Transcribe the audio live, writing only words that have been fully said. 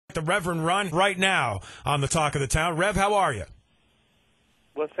The Rev Run right now on the Talk of the Town. Rev, how are you?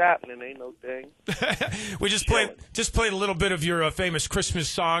 What's happening? Ain't no thing. We just played a little bit of your famous Christmas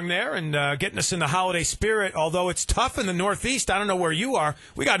song there and getting us in the holiday spirit. Although it's tough in the Northeast, I don't know where you are.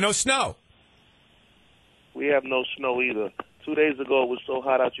 We got no snow. We have no snow either. 2 days ago, it was so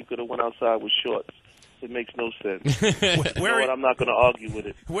hot out you could have went outside with shorts. It makes no sense. I'm not going to argue with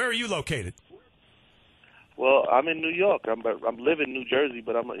it. Where are you located? Well, I'm in New York. I'm living in New Jersey,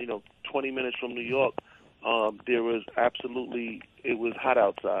 but I'm 20 minutes from New York. It was hot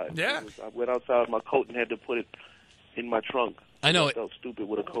outside. Yeah. I went outside with my coat and had to put it in my trunk. I know. I felt stupid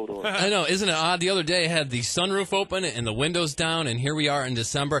with a coat on. I know. Isn't it odd? The other day I had the sunroof open and the windows down, and here we are in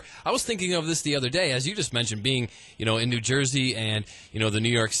December. I was thinking of this the other day, as you just mentioned, being, in New Jersey and, the New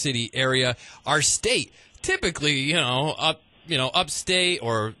York City area. Our state, typically, upstate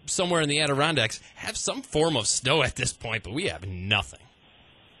or somewhere in the Adirondacks, have some form of snow at this point, but we have nothing.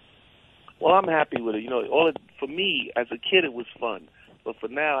 Well, I'm happy with it. For me, as a kid, it was fun. But for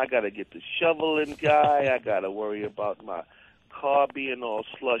now, I got to get the shoveling guy. I got to worry about my car being all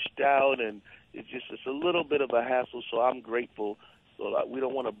slushed out, and it's a little bit of a hassle, so I'm grateful. So we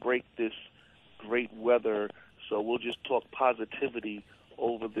don't want to break this great weather, so we'll just talk positivity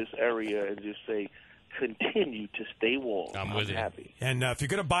over this area and just say, continue to stay warm. I'm with you. Happy. And if you're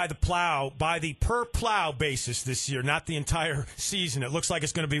going to buy the plow, buy the per plow basis this year, not the entire season. It looks like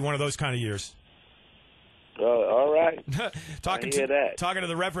it's going to be one of those kind of years. All right. Talking to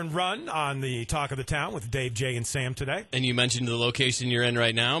the Rev Run on the Talk of the Town with Dave, Jay, and Sam today. And you mentioned the location you're in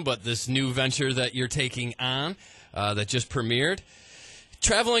right now, but this new venture that you're taking on that just premiered,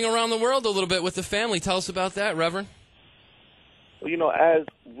 traveling around the world a little bit with the family. Tell us about that, Reverend. Well, as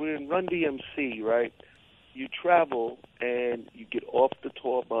we're in Run DMC, right, you travel and you get off the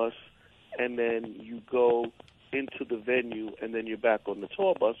tour bus and then you go into the venue and then you're back on the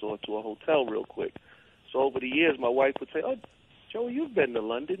tour bus or to a hotel real quick. So over the years, my wife would say, "Oh, Joe, you've been to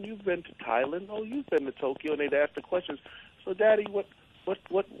London, you've been to Thailand, oh, you've been to Tokyo," and they'd ask the questions. So, Daddy, what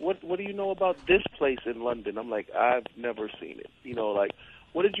do you know about this place in London? I'm like, I've never seen it.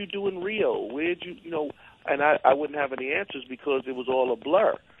 What did you do in Rio? Where'd you, And I wouldn't have any answers because it was all a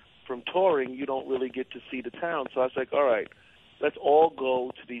blur. From touring, you don't really get to see the town. So I was like, all right, let's all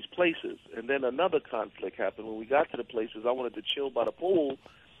go to these places. And then another conflict happened. When we got to the places, I wanted to chill by the pool,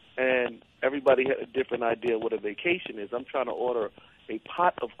 and everybody had a different idea what a vacation is. I'm trying to order a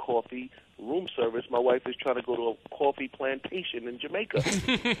pot of coffee, room service. My wife is trying to go to a coffee plantation in Jamaica.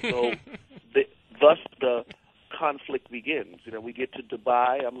 So thus the conflict begins. We get to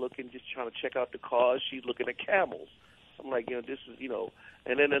Dubai. I'm just trying to check out the cars. She's looking at camels. I'm like, this is,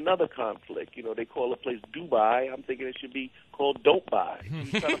 and then another conflict. They call a place Dubai. I'm thinking it should be called Don't Buy.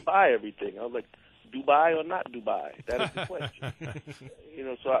 She's trying to buy everything. I was like, Dubai or not Dubai? That is the question.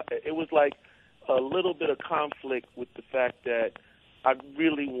 So it was like a little bit of conflict with the fact that I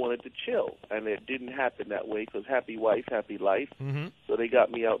really wanted to chill, and it didn't happen that way because happy wife, happy life. Mm-hmm. So they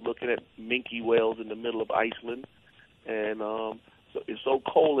got me out looking at minke whales in the middle of Iceland, and so it's so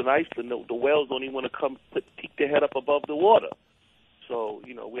cold in Iceland, the whales don't even want to come peek their head up above the water. So,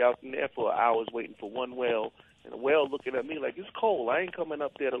 we're out in there for hours waiting for one whale, and the whale looking at me like, it's cold. I ain't coming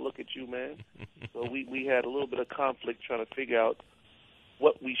up there to look at you, man. So we had a little bit of conflict trying to figure out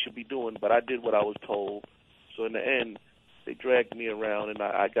what we should be doing, but I did what I was told. So in the end, they dragged me around, and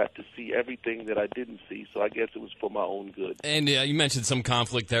I got to see everything that I didn't see, so I guess it was for my own good. And you mentioned some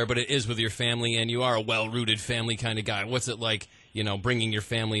conflict there, but it is with your family, and you are a well-rooted family kind of guy. What's it like, bringing your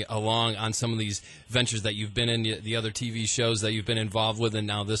family along on some of these ventures that you've been in, the other TV shows that you've been involved with, and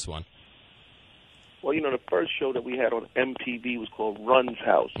now this one? Well, the first show that we had on MTV was called Run's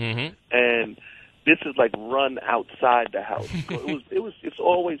House, mm-hmm. and this is like Run outside the house. So it's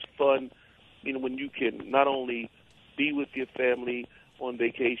always fun, when you can not only be with your family on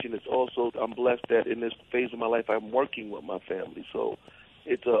vacation. It's also, I'm blessed that in this phase of my life I'm working with my family. So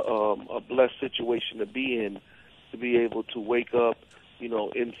it's a blessed situation to be in, to be able to wake up,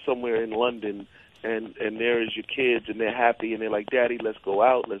 in somewhere in London, and there is your kids, and they're happy, and they're like, Daddy, let's go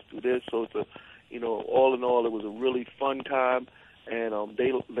out, let's do this. So it's all in all, it was a really fun time, and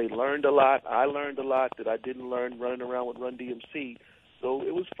they learned a lot. I learned a lot that I didn't learn running around with Run DMC. So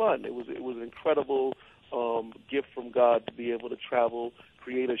it was fun. It was an incredible gift from God to be able to travel,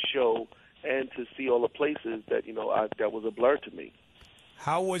 create a show, and to see all the places that that was a blur to me.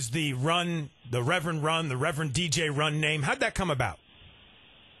 How was the Run, the Reverend Run, the Reverend DJ Run name? How'd that come about?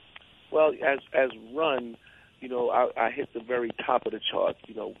 Well, as Run, I hit the very top of the charts,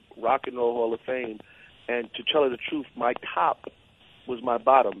 Rock and Roll Hall of Fame, and to tell you the truth, my top was my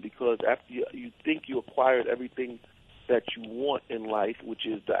bottom, because after you think you acquired everything that you want in life, which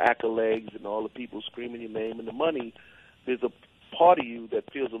is the accolades and all the people screaming your name and the money, there's a part of you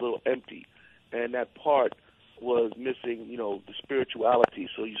that feels a little empty. And that part was missing, the spirituality.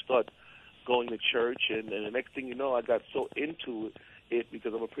 So you start going to church, and the next thing you know, I got so into it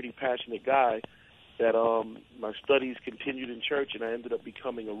because I'm a pretty passionate guy that my studies continued in church, and I ended up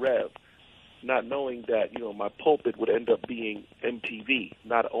becoming a Rev, not knowing that, my pulpit would end up being MTV,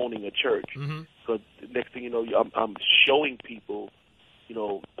 not owning a church. Because next thing you know, I'm showing people,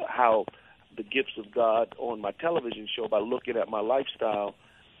 how the gifts of God on my television show by looking at my lifestyle,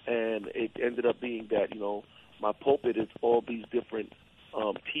 and it ended up being that, my pulpit is all these different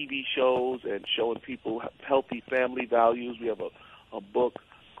TV shows and showing people healthy family values. We have a book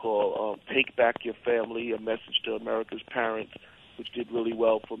called Take Back Your Family, a message to America's parents, which did really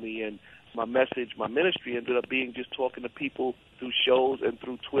well for me. And my ministry ended up being just talking to people through shows and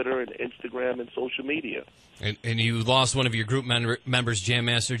through Twitter and Instagram and social media. And you lost one of your group members, Jam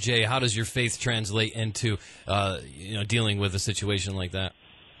Master Jay. How does your faith translate into dealing with a situation like that?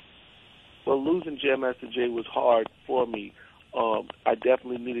 Well, losing Jam Master Jay was hard for me. I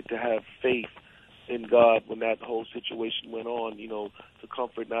definitely needed to have faith in God when that whole situation went on, to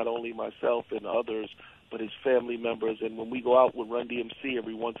comfort not only myself and others, but his family members. And when we go out with Run DMC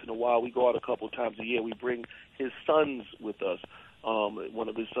every once in a while, we go out a couple of times a year. We bring his sons with us. One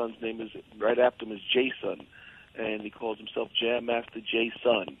of his sons' name is, right after him, is Jason, and he calls himself Jam Master J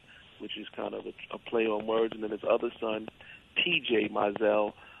Son, which is kind of a play on words. And then his other son, TJ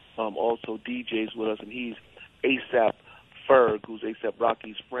Mizell, also DJs with us, and he's ASAP Ferg, who's ASAP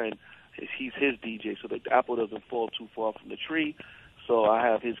Rocky's friend. He's his DJ, so the apple doesn't fall too far from the tree. So I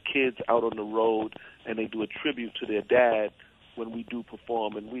have his kids out on the road, and they do a tribute to their dad when we do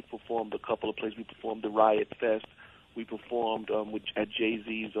perform. And we performed a couple of places. We performed the Riot Fest. We performed at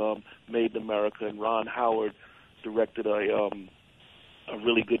Jay-Z's Made in America, and Ron Howard directed a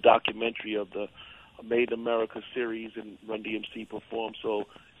really good documentary of the Made in America series, and Run DMC performed. So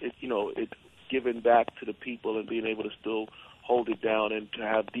it's giving back to the people and being able to still hold it down, and to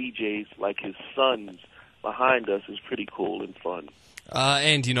have DJs like his sons behind us is pretty cool and fun.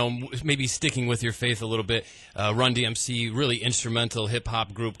 And, maybe sticking with your faith a little bit, Run DMC, really instrumental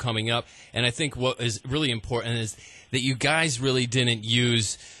hip-hop group coming up. And I think what is really important is that you guys really didn't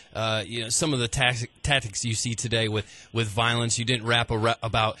use some of the tactics you see today with violence. You didn't rap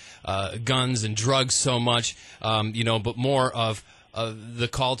about guns and drugs so much, but more of the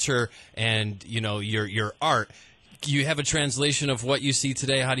culture and, your art. You have a translation of what you see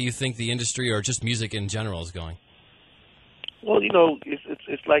today? How do you think the industry or just music in general is going? Well,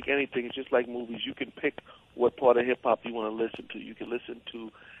 it's like anything. It's just like movies. You can pick what part of hip-hop you want to listen to. You can listen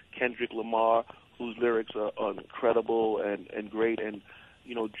to Kendrick Lamar, whose lyrics are incredible and great, and,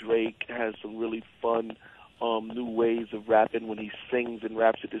 Drake has some really fun new ways of rapping when he sings and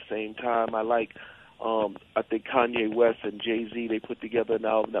raps at the same time. I think Kanye West and Jay-Z, they put together an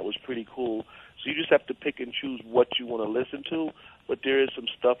album that was pretty cool. So you just have to pick and choose what you want to listen to, but there is some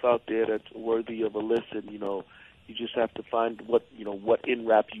stuff out there that's worthy of a listen. You just have to find what in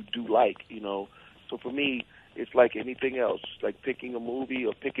rap you do like. So for me, it's like anything else, like picking a movie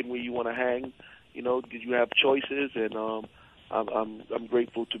or picking where you want to hang. Because you have choices, and I'm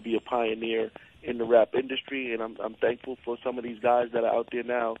grateful to be a pioneer in the rap industry, and I'm thankful for some of these guys that are out there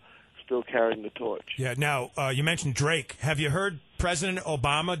now still carrying the torch. Yeah. Now, you mentioned Drake. Have you heard President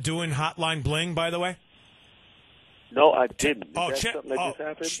Obama doing Hotline Bling, by the way? No, I didn't. Just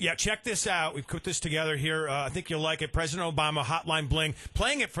happened? Yeah, check this out. We've put this together here. I think you'll like it. President Obama, Hotline Bling,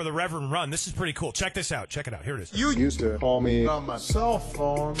 playing it for the Rev Run. This is pretty cool. Check this out. Check it out. Here it is. You used to call me on my cell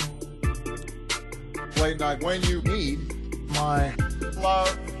phone late night when you need my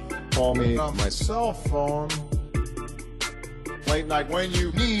love. Call me on my cell phone late night when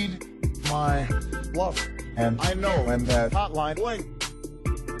you need my love. And I know when that hotline bling,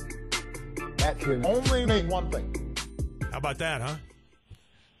 that can only mean one thing. How about that, huh?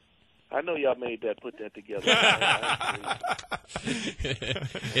 I know y'all put that together.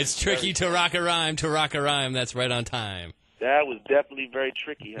 It's tricky to rock a rhyme. That's right on time. That was definitely very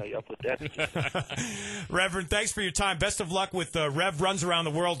tricky how y'all put that together. Reverend, thanks for your time. Best of luck with Rev Runs Around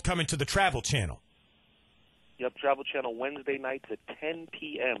the World coming to the Travel Channel. Yep, Travel Channel Wednesday nights at 10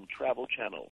 p.m. Travel Channel.